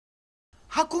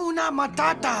Hakuna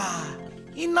Matata.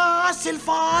 Inna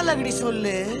Selva lagdi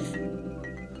sollu.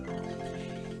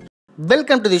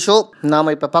 Welcome to the show.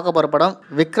 நாம இப்ப பார்க்க போற படம்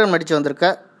விக்ரம் நடிச்சு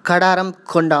வந்திருக்க கடாரம்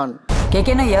கொண்டான்.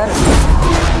 கேக்கேனா யார்?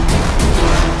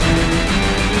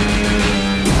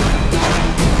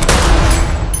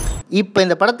 இப்போ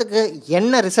இந்த படத்துக்கு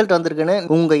என்ன ரிசல்ட் வந்திருக்குன்னு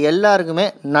உங்க எல்லாருக்குமே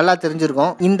நல்லா தெரிஞ்சிருக்கும்.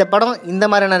 இந்த படம் இந்த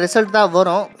மாதிரியான ரிசல்ட் தான்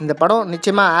வரும். இந்த படம்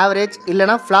நிச்சயமா ஆவரேஜ்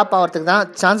இல்லைனா ஃபிளாப் ஆகிறதுக்கு தான்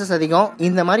சான்சஸ் அதிகம்.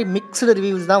 இந்த மாதிரி மிக்ஸ்டு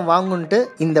ரிவ்யூஸ் தான் வாங்குன்ட்டு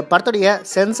இந்த படத்துடைய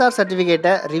சென்சார்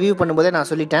சர்டிஃபிகேட்டை ரிவ்யூ பண்ணும்போதே நான்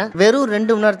சொல்லிட்டேன். வெறும்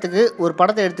 2 மணி நேரத்துக்கு ஒரு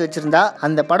படத்தை எடுத்து வச்சிருந்தா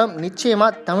அந்த படம் நிச்சயமா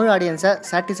தமிழ் ஆடியன்ஸை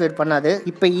சாட்டிஸ்ஃபைட் பண்ணாது.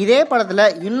 இப்போ இதே படத்துல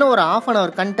இன்னும் ஒரு ½ hour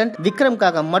கண்டென்ட்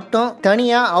விக்ரம்காக மட்டும்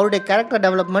தனியா அவருடைய கேரக்டர்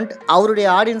டெவலப்மெண்ட் அவருடைய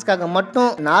ஆடியன்ஸ்க்காக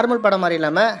மட்டும் நார்மல் படம் மாதிரி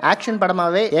இல்லாம ஆக்ஷன்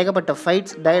படமாவே ஏகப்பட்ட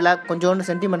ஃபைட்ஸ் டயலாக் கொஞ்சோண்டு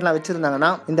சென்டிமெண்ட்லாம் வச்சிருந்தாங்கன்னா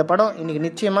இந்த படம் இன்னைக்கு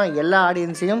நிச்சயமா எல்லா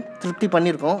ஆடியன்ஸையும் திருப்தி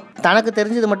பண்ணியிருக்கும். தனக்கு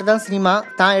தெரிஞ்சது மட்டும் தான் சினிமா,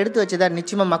 தான் எடுத்து வச்சதை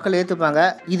நிச்சயமா மக்கள் ஏற்றுப்பாங்க.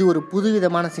 இது ஒரு புது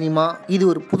விதமான சினிமா, இது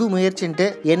ஒரு புது முயற்சின்ட்டு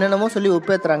என்னென்னமோ சொல்லி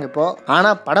ஒப்பேத்துறாங்க இப்போ.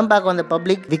 ஆனா படம் பார்க்க வந்த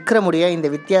பப்ளிக் விக்ரமுடைய இந்த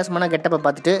வித்தியாசமான கெட்டப்பை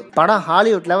பார்த்துட்டு படம்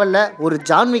ஹாலிவுட் லெவல்ல ஒரு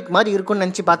ஜான்விக் மாதிரி இருக்கும்னு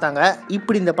நினைச்சு பார்த்தாங்க.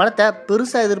 இப்படி இந்த படத்தை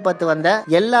பெருசா எதிர்பார்த்து வந்த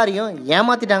எல்லாரையும்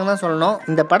ஏமாத்திட்டாங்கன்னு தான் சொல்லணும்.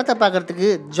 இந்த படத்தை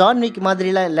பார்க்கறதுக்கு ஜான்விக்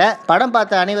மாதிரிலாம் இல்ல, படம்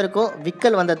பார்த்த அனைவருக்கும்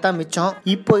விக்கல் வந்ததான் மிச்சம்.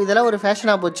 இப்போ இதெல்லாம் ஒரு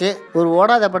ஃபேஷனா போச்சு. ஒரு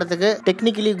ஓடாத படத்துக்கு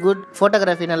டெக்னிக்கலி குட்,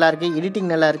 போட்டோகிராஃபி நல்லா இருக்கு, எடிட்டிங்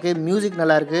நல்லா இருக்கு, மியூசிக்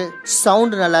நல்லா இருக்கு,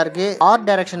 சவுண்ட் நல்லா இருக்கு, ஆர்ட்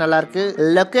டைரக்ஷன் நல்லா இருக்கு,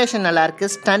 லொகேஷன் நல்லா இருக்கு,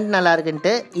 ஸ்டண்ட் நல்லா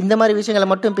இருக்குன்ட்டு இந்த மாதிரி விஷயங்களை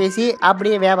மட்டும் பேசி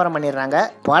அப்படியே வியாபாரம் பண்ணிடுறாங்க.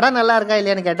 படம் நல்லா இருக்கா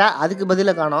இல்லையான்னு கேட்டா அதுக்கு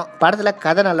பதில காணோம். படத்துல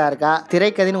கதை நல்லா இருக்கா,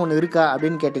 திரைக்கதைன்னு ஒண்ணு இருக்கா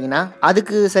அப்படின்னு கேட்டீங்கன்னா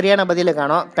அதுக்கு சரியான பதில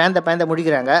காணோம். பேந்த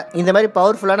முடிக்கிறாங்க. இந்த மாதிரி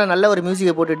பவர்ஃபுல்லான நல்ல ஒரு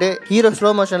மியூசிக்கை போட்டுட்டு ஹீரோ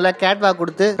ஸ்லோ மோஷன்ல கேட் வாக்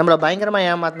கொடுத்து நம்மள பயங்கரமா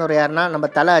ஏமாத்தினவர் யாருன்னா நம்ம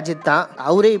தல அஜித் தான்.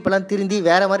 அவரே இப்பெல்லாம் திருந்தி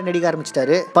வேற மாதிரி நடிக்க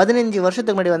ஆரம்பிச்சிட்டாரு. 15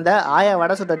 வருஷத்துக்கு முன்னாடி வந்த ஆயா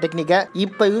வட சுட்ட டெக்னிக்கை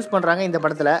இப்ப யூஸ் பண்றாங்க இந்த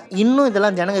படத்துல. இன்னும்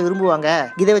இதெல்லாம் ஜனங்க விரும்புவாங்க,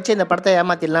 இதை வச்சு இந்த படத்தை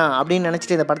ஏமாத்திடலாம் அப்படின்னு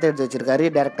நினைச்சிட்டு இந்த படத்தை எடுத்து வச்சிருக்காரு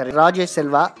டைரக்டர் ராஜேஷ்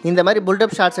செல்வா. இந்த மாதிரி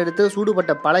புல்டப் ஷாட்ஸ் எடுத்து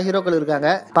சூடுபட்ட பல ஹீரோக்கள் இருக்காங்க.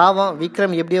 பாவம்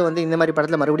விக்ரம் எப்படியோ வந்து இந்த மாதிரி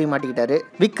படத்துல மறுபடியும் மாட்டிக்கிட்டாரு.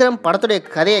 விக்ரம் படத்துடைய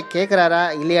கதையை கேட்கிறாரா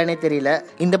இல்லையானே தெரியல.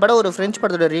 இந்த படம் ஒரு பிரெஞ்சு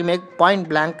படத்தோட ரீமேக் பாயிண்ட்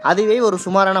பிளாங்க். அதுவே ஒரு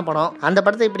சுமாரான படம். அந்த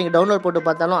படத்தை இப்ப நீங்க டவுன்லோட் போட்டு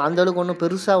பார்த்தாலும் அந்த அளவுக்கு ஒன்றும்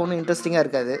பெருசா ஒன்றும் இன்ட்ரெஸ்டிங்கா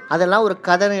இருக்காது. அதெல்லாம் ஒரு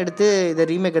கதை எடுத்து இதை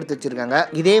ரீமேக் எடுத்து வச்சிருக்காங்க.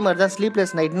 இதே மாதிரி தான்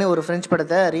ஸ்லீப்லெஸ் நைட்னு ஒரு பிரெஞ்சு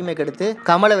படத்தை ரீமேக் எடுத்து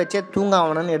கமலை வச்சே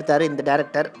தூங்காவணும்னு எடுத்தாரு இந்த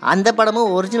டைரக்டர். அந்த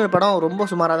படமும் ஒரிஜினல் படம் ரொம்ப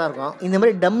சுமாரா தான் இருக்கும். இந்த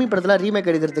மாதிரி டம்மி படத்துல ரீமேக்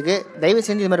எடுக்கிறதுக்கு தயவு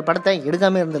செஞ்சு இந்த மாதிரி படத்தை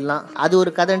எடுக்காம இருந்துடலாம். அது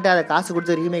ஒரு கதைன்ட்டு அதை காசு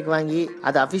கொடுத்து ரீமேக் வாங்கி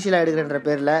அதை அபிஷியலா எடுக்கிறன்ற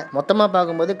பேர்ல மொத்தமா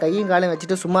பார்க்கும்போது கையும் காலையும்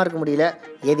வச்சுட்டு சும்மா இருக்க முடியல.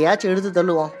 எதையாச்சும் எடுத்து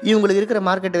தள்ளுவோம். இவங்களுக்கு இருக்கிற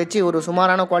மார்க்கெட்டை வச்சு ஒரு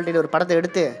சுமாரான குவாலிட்டியில ஒரு படத்தை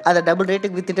எடுத்து அதை டபுள்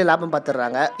ரேட்டுக்கு வித்துட்டு லாபம்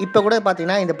பார்த்துடுறாங்க. இப்ப கூட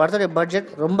பாத்தீங்கன்னா இந்த படத்தோட பட்ஜெட்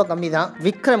ரொம்ப கம்மி தான்.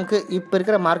 விக்ரம்க்கு இப்ப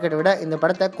இருக்கிற மார்க்கெட்டை விட இந்த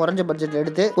படத்தை குறைஞ்ச பட்ஜெட்ல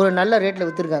எடுத்து ஒரு நல்ல ரேட்ல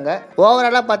வித்திருக்காங்க.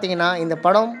 ஓவராலா பாத்தீங்கன்னா இந்த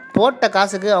படம் போட்ட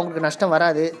காசுக்கு அவங்களுக்கு நஷ்டம்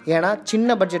வராது. ஏன்னா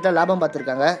சின்ன பட்ஜெட்ல லாபம்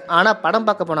பார்த்திருக்காங்க. ஆனா படம்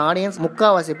பார்க்க போன ஆடியன்ஸ்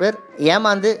முக்காவாசி பேர்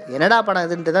ஏமாந்து என்னடா படம்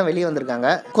இதுன்ட்டு தான் வெளியே வந்திருக்காங்க.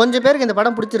 கொஞ்சம் பேருக்கு இந்த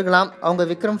படம் பிடிச்சிருக்கலாம், அவங்க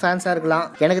விக்ரம் ஃபேன்ஸா இருக்கலாம்.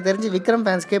 எனக்கு தெரிஞ்சு விக்ரம்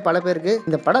ஃபேன்ஸ்க்கே பல பேருக்கு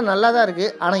இந்த படம் நல்லா தான் இருக்கு,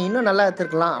 ஆனா இன்னும் நல்லா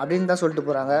எடுத்துருக்கலாம் அப்படின்னு தான் சொல்லிட்டு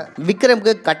போறாங்க.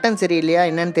 விக்ரம்க்கு கட்டன் சரியில்லையா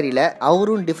என்னன்னு தெரியல,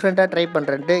 அவரும் டிஃப்ரெண்டா ட்ரை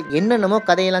பண்றேன்ட்டு என்னென்னமோ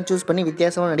கதையெல்லாம் சூஸ் பண்ணி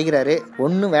வித்தியாசமா நடிக்கிறாரு.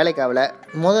 ஒன்னும் வேலைக்கு ஆகல.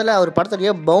 முதல்ல அவர்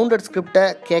படத்துடைய பவுண்டட் ஸ்கிரிப்டை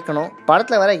கேட்கணும்.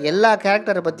 படத்துல வர எல்லா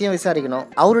கேரக்டரை பத்தியும் விசாரிக்கணும்.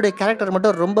 அவருடைய கேரக்டர்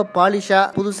மட்டும் ரொம்ப பாலிஷா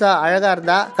புதுசா அழகா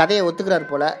இருந்தா கதையை ஒத்துக்கிறாரு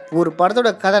போல. ஒரு படத்தோட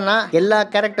கதைனா எல்லா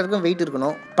கேரக்டருக்கும் வெயிட்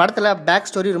இருக்கணும். படத்துல பேக்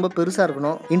ஸ்டோரி ரொம்ப பெருசா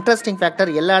இருக்கணும். இன்ட்ரெஸ்டிங் ஃபேக்டர்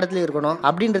எல்லா இடத்துலயும் இருக்கணும்.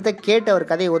 அப்படின்றத கேட்டு அவர்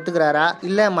கதையை ஒத்துக்கிறாரா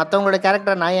இல்ல மத்தவங்களோட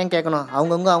கேரக்டர் நான் ஏன் கேட்கணும்,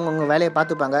 அவங்கவுங்க வேலையை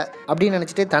பார்த்துப்பாங்க அப்படின்னு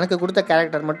நினைச்சிட்டு தனக்கு கொடுத்த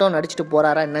கேரக்டர் மட்டும் நடிச்சுட்டு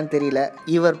போறாரா என்னன்னு தெரியல.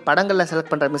 இவர் படங்கள்ல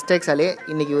செலக்ட் பண்ற மிஸ்டேக்ஸாலே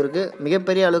இன்னைக்கு இவருக்கு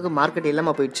மிகப்பெரிய அளவுக்கு மார்க்கெட்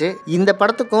இல்லாம போயிடுச்சு. இந்த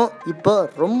படத்துக்கும் இப்போ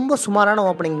ரொம்ப சுமாரான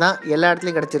ஓப்பனிங் தான் எல்லா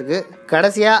இடத்துலயும் கிடைச்சிருக்கு.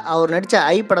 கடைசியா அவர் நடிச்ச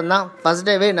ஐ படம் தான் ஃபர்ஸ்ட்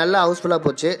டேவே நல்லா ஹவுஸ்ஃபுல்லா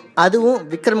போச்சு. அதுவும்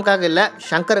விக்ரம்காக இல்ல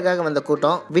சங்கருக்காக வந்த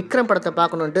கூட்டம். விக்ரம் படத்தை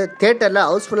பார்க்கணும்ட்டு தியேட்டர்ல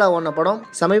ஹவுஸ்ஃபுல்லா ஓடின படம்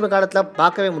சமீப காலத்துல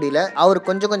பார்க்கவே முடியல. அவர்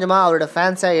கொஞ்சம் கொஞ்சமா அவரோட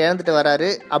ஃபேன்ஸை இழந்துட்டு வராரு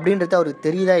அப்படின்றது அவருக்கு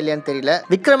தெரியுதா இல்லையான்னு தெரியல.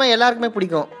 விக்ரமை எல்லாருக்குமே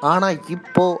பிடிக்கும். ஆனா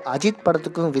இப்போ அஜித்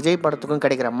படத்துக்கும் விஜய் படத்துக்கும்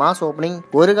கிடைக்கிற மாஸ் ஓப்பனிங்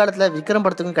ஒரு காலத்துல விக்ரம்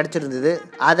படத்துக்கும் கிடைச்சிருந்தது.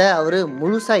 அதை அவரு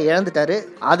முழுசா இழந்துட்டாரு.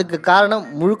 அதுக்கு காரணம்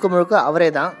முழுக்க அவரே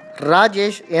தான்.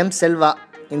 ராஜேஷ் செல்வா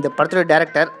இந்த படத்தோட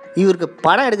டைரக்டர். இவருக்கு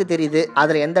படம் எடுக்க தெரியுது,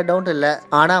 அதுல எந்த டவுட்டும் இல்ல.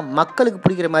 ஆனா மக்களுக்கு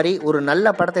பிடிக்கிற மாதிரி ஒரு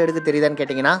நல்ல படத்தை எடுக்க தெரியுதான்னு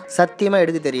கேட்டீங்கன்னா சத்தியமா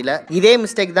எடுக்க தெரியல. இதே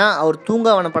மிஸ்டேக் தான் அவர்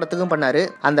தூங்காவன படத்துக்கும் பண்ணாரு.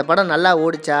 அந்த படம் நல்லா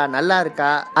ஓடிச்சா நல்லா இருக்கா,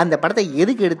 அந்த படத்தை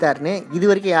எதுக்கு எடுத்தாருன்னு இது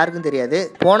வரைக்கும் யாருக்கும் தெரியாது.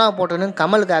 போனா போட்டோன்னு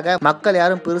கமலுக்காக மக்கள்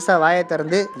யாரும் பெருசா வாயை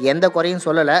திறந்து எந்த குறையும்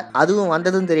சொல்லல. அதுவும்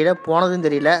வந்ததும் தெரியல போனதும்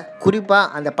தெரியல. குறிப்பா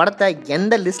அந்த படத்தை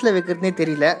எந்த லிஸ்ட்ல வைக்கிறதுனே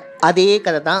தெரியல. அதே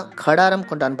கதை தான் கடாரம்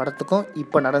கொண்டான் படத்துக்கும்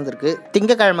இப்போ நடந்திருக்கு.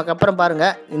 திங்கக்கிழமைக்கு அப்புறம் பாருங்க,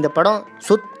 இந்த படம்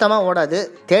சுத்தமா ஓடாது,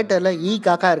 தியேட்டர்ல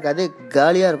காக்கா இருக்காது,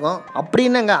 காலியா இருக்கும்.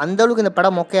 அப்படின்னாங்க அந்த அளவுக்கு இந்த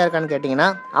படம் மொக்கையா இருக்கான்னு கேட்டீங்கன்னா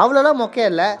அவ்வளோலாம் மொக்கையா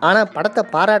இல்லை. ஆனா படத்தை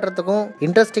பாராட்டுறதுக்கும்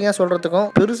இன்ட்ரெஸ்டிங்கா சொல்றதுக்கும்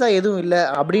பெருசா எதுவும் இல்லை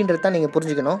அப்படின்றத நீங்க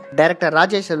புரிஞ்சுக்கணும். டைரக்டர்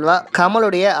ராஜேஷ் செல்வா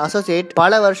கமலுடைய அசோசியேட்,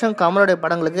 பல வருஷம் கமலுடைய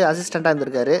படங்களுக்கு அசிஸ்டண்டா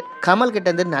இருந்திருக்காரு. கமல் கிட்ட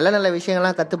இருந்து நல்ல நல்ல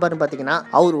விஷயங்கள்லாம் கத்துப்பாருன்னு பாத்தீங்கன்னா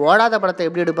அவர் ஓடாத படத்தை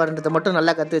எப்படி எடுப்பாருன்றத மட்டும்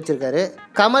நல்லா கத்து வச்சிருக்காரு.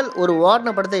 கமல் ஒரு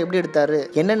ஓடின படத்தை எப்படி எடுத்தாரு,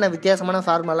 என்னென்ன வித்தியாசமான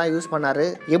ஃபார்முலாம் யூஸ் பண்ணாரு,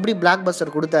 எப்படி பிளாக்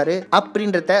பஸ்டர் கொடுத்தாரு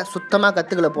அப்படின்றத சுத்தமா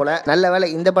கத்துக்கல போல. நல்ல வேலை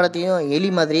இந்த படத்தையும் எலி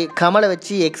மாதிரி கமலை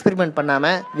வச்சு எக்ஸ்பெரிமெண்ட்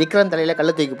பண்ணாம விக்ரம் தலையில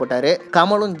கள்ள தூக்கி போட்டாரு.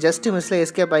 கமலும் ஜஸ்ட் மிஸ்ல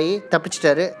எஸ்கேப் ஆகி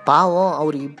தப்பிச்சிட்டாரு. பாவம்,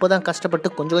 அவர் இப்போதான் கஷ்டப்பட்டு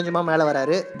கொஞ்சம் கொஞ்சமா மேல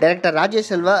வராரு. டைரக்டர்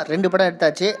ராஜேஷ் செல்வா 2 படம்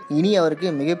எடுத்தாச்சு, இனி அவருக்கு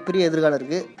மிகப்பெரிய எதிர்காலம்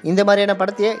இருக்கு. இந்த மாதிரியான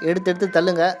படத்தையே எடுத்து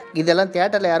தள்ளுங்க. இதெல்லாம்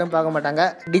தியேட்டர்ல யாரும் பார்க்க மாட்டாங்க,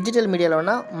 டிஜிட்டல் மீடியால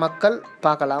வேணா மக்கள்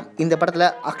பார்க்கலாம். இந்த படத்துல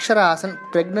அக்ஷரா ஹாசன்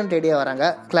பிரெக்னன்ட் லேடியா வராங்க.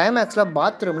 கிளைமேக்ஸ்ல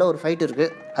பாத்ரூம்ல ஒரு ஃபைட் இருக்கு,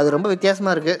 அது ரொம்ப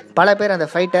வித்தியாசமா இருக்கு. பல பேர் அந்த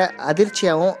ஃபைட்டை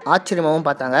அதிர்ச்சியாகவும் ஆச்சரியமாகவும்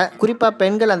பார்த்தாங்க. குறிப்பா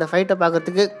பெண்கள் அந்த ஃபைட்டை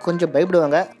பார்க்கறதுக்கு கொஞ்சம்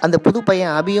பயப்படுவாங்க. அந்த புது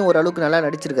பையன் அபியும் ஓரளவுக்கு நல்லா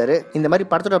நடிச்சிருக்காரு. இந்த மாதிரி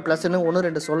படத்தோட பிளஸ்ன்னு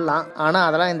 1-2 சொல்லலாம், ஆனா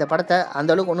அதெல்லாம் இந்த படத்தை அந்த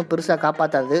அளவுக்கு ஒன்றும் பெருசா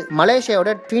காப்பாத்தாது.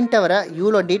 மலேசியாவோட ட்வின் டவரை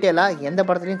இவ்வளோ டீட்டெயிலா எந்த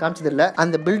படத்துலையும் காமிச்சது இல்லை.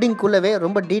 அந்த பில்டிங்குள்ளவே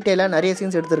ரொம்ப டீட்டெயிலா நிறைய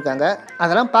சீன்ஸ் எடுத்திருக்காங்க.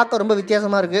 அதெல்லாம் பார்க்க ரொம்ப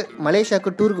வித்தியாசமா இருக்கு.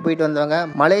 மலேசியாவுக்கு டூருக்கு போயிட்டு வந்தவங்க,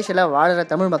 மலேசியால வாழற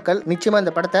தமிழ் மக்கள் நிச்சயமா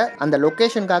இந்த படத்தை அந்த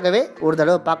லொகேஷனுக்காகவே ஒரு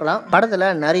தடவை பார்க்கலாம்.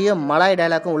 படத்துல நிறைய மலாய்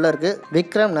டயலாக் உள்ள இருக்கு.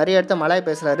 விக்ரம் நிறைய இடத்த மலாய்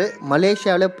பேசுறாரு.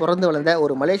 மலேசியாவில பிறந்து வளர்ந்த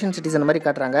ஒரு மலேசியன் சிட்டிசன் மாதிரி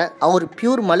காட்டுறாங்க. அவர்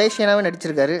பியூர் மலேசியனாவே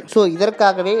நடிச்சிருக்காரு. சோ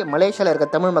இதற்காகவே மலேசியால இருக்க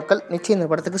தமிழ் மக்கள் நிச்சயம் இந்த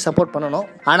படத்துக்கு சப்போர்ட் பண்ணணும்.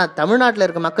 ஆனா தமிழ்நாட்டில்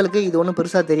இருக்க மக்களுக்கு இது ஒன்றும்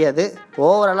பெருசா தெரியாது.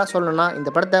 ஓவராலா சொல்லணும்னா இந்த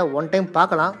படத்தை ஒன் டைம்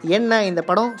பார்க்கலாம். என்ன இந்த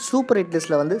படம் சூப்பர் ஹிட்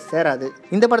லிஸ்ட்ல வந்து சேராது.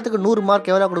 இந்த படத்துக்கு 100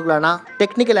 மார்க் எவ்வளவு கொடுக்கலாம்னா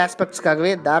டெக்னிக்கல்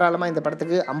ஆஸ்பெக்ட்ஸ்க்காகவே தாராளமா இந்த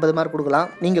படத்துக்கு 50 மார்க் கொடுக்கலாம்.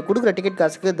 நீங்க கொடுக்குற டிக்கெட்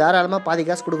காசுக்கு தாராளமா பாதி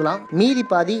காசு கொடுக்கலாம், மீதி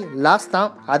பாதி லாஸ்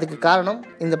தான். அதுக்கு காரணம்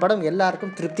இந்த படம் எல்லாருக்கும்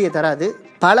திருப்தியை தராது.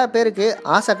 பல பேருக்கு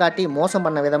ஆசை காட்டி மோசம்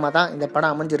பண்ண விதமா தான் இந்த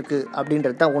படம் அமைஞ்சிருக்கு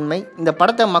அப்படின்றது தான் உண்மை. இந்த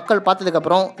படத்தை மக்கள் பார்த்ததுக்கு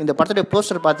அப்புறம் இந்த படத்துடைய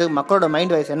போஸ்டர் பார்த்து மக்களோட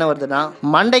மைண்ட் வாய்ஸ் என்ன வருதுன்னா,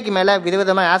 மண்டைக்கு மேல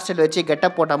விதவிதமா ஹேர் ஸ்டைல் வச்சு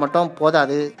கெட்டப் போட்டா மட்டும்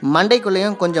போதாது,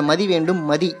 மண்டைக்குள்ளேயும் கொஞ்சம் மதி வேண்டும்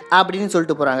மதி அப்படின்னு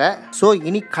சொல்லிட்டு போறாங்க. சோ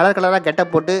இனி கலர் கலரா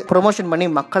கெட்டப் போட்டு ப்ரொமோஷன் பண்ணி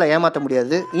மக்களை ஏமாற்ற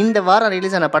முடியாது. இந்த வாரம்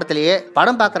ரிலீஸ் ஆன படத்திலேயே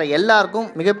படம் பார்க்குற எல்லாருக்கும்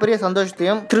மிகப்பெரிய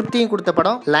சந்தோஷத்தையும் திருப்தியும் கொடுத்த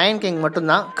படம் லயன் கிங்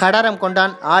மட்டும்தான். கடாரம்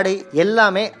கொண்டான் ஆடை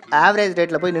எல்லாமே ஆவரேஜ்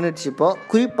ரேட்ல போய் நின்றுச்சு. இப்போ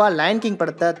குறிப்பா லயன் கிங் படத்தை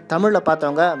தமிழ்ல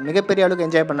பார்த்தவங்க மிகப்பெரிய அளவுக்கு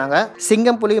என்ஜாய் பண்ணாங்க.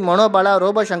 சிங்கம் புலி, மனோபாலா,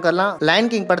 ரோபோ சங்கர்லாம் லயன்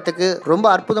கிங் படத்துக்கு ரொம்ப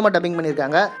அற்புதமா டப்பிங்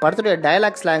பண்ணிருக்காங்க. படத்துடைய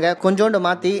டயலாக் ஸ்லாங்க கொஞ்சோண்டு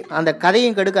மாத்தி அந்த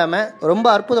கதையும் கெடுக்காம ரொம்ப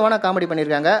அற்புதமான காமெடி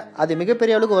பண்ணிருக்காங்க. அது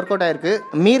மிகப்பெரிய அளவுக்கு ஒர்க் அவுட் ஆயிருக்கு.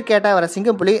 மீர் கேட்டா வர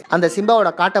சிங்கம் புலி அந்த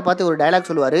சிம்பாவோட காட்டை பார்த்து ஒரு டயலாக்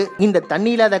சொல்லுவாரு, இந்த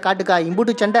தண்ணி இல்லாத காட்டுக்கா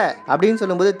இம்புட்டு சண்டை அப்படின்னு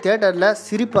சொல்லும்போது தியேட்டர்ல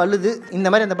சிரிப்பு அழுது. இந்த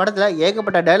மாதிரி அந்த படத்துல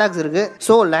ஏகப்பட்ட டயலாக்ஸ் இருக்கு.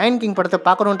 சோ லயன் கிங் படத்தை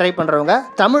பார்க்கணும்னு ட்ரை பண்றவங்க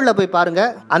தமிழ்ல போய் பாருங்க.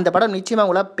 அந்த படம் நிச்சயமா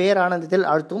உங்களை பேரானந்தத்தில்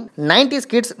ஆழ்த்தும். 90s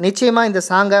கிட்ஸ் நிச்சயமா இந்த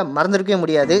சாங்கை மறந்திருக்கவே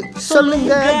முடியாது.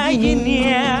 சொல்லுங்க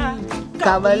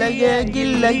கவலையே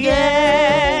இல்லையே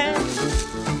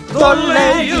தொல்லை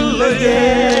இல்லையே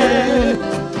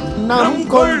நம்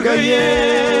கொள்கையே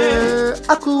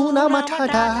அக்கூனா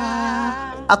மட்டாட்டா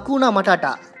அக்கூனா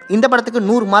மட்டாட்டா. இந்த படத்துக்கு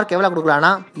 100 மார்க் எவ்வளவு கொடுக்கலாம்னா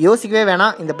யோசிக்கவே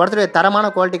வேணாம். இந்த படத்துடைய தரமான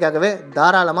குவாலிட்டிக்காகவே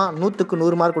தாராளமா 100க்கு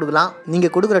 100 மார்க் கொடுக்கலாம். நீங்க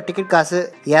கொடுக்குற டிக்கெட் காசு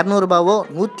 200 ரூபாவோ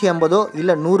 150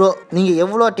 இல்ல 100, நீங்க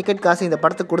எவ்வளவு டிக்கெட் காசு இந்த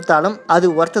படத்துக்கு கொடுத்தாலும் அது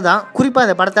ஒர்த்து தான். குறிப்பா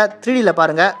இந்த படத்தை 3Dல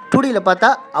பாருங்க. 2Dல பார்த்தா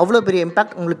அவ்வளவு பெரிய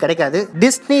இம்பாக்ட் உங்களுக்கு கிடைக்காது.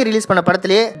 டிஸ்னி ரிலீஸ் பண்ண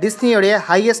படத்திலேயே டிஸ்னியோட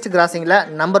ஹையஸ்ட் கிராசிங்ல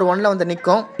நம்பர் 1ல வந்து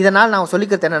நிற்கும். இதனால் நான்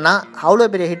சொல்லிக்கிறது என்னன்னா,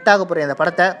 அவ்வளவு பெரிய ஹிட் ஆக போற இந்த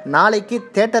படத்தை நாளைக்கு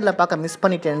தியேட்டர்ல பார்க்க மிஸ்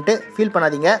பண்ணிட்டேன்ட்டு ஃபீல்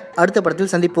பண்ணாதீங்க. அடுத்த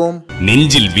படத்தில் சந்திப்போம்.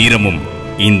 நெஞ்சில் வீரமும்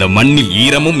இந்த மண்ணில்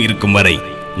ஈரமும் இருக்கும் வரை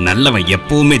நல்லவன்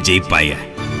எப்பவுமே ஜெயிப்பாய.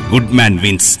 Good man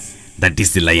wins. That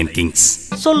is the line Kings.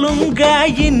 சொல்லுங்க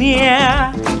இனிய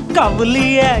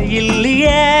கவலைய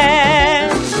இல்லையே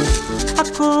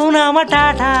அக்கூனா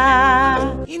மட்டாட்டா.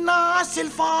 இன்னா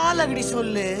செல்ஃபா லகடி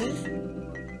சொல்லு.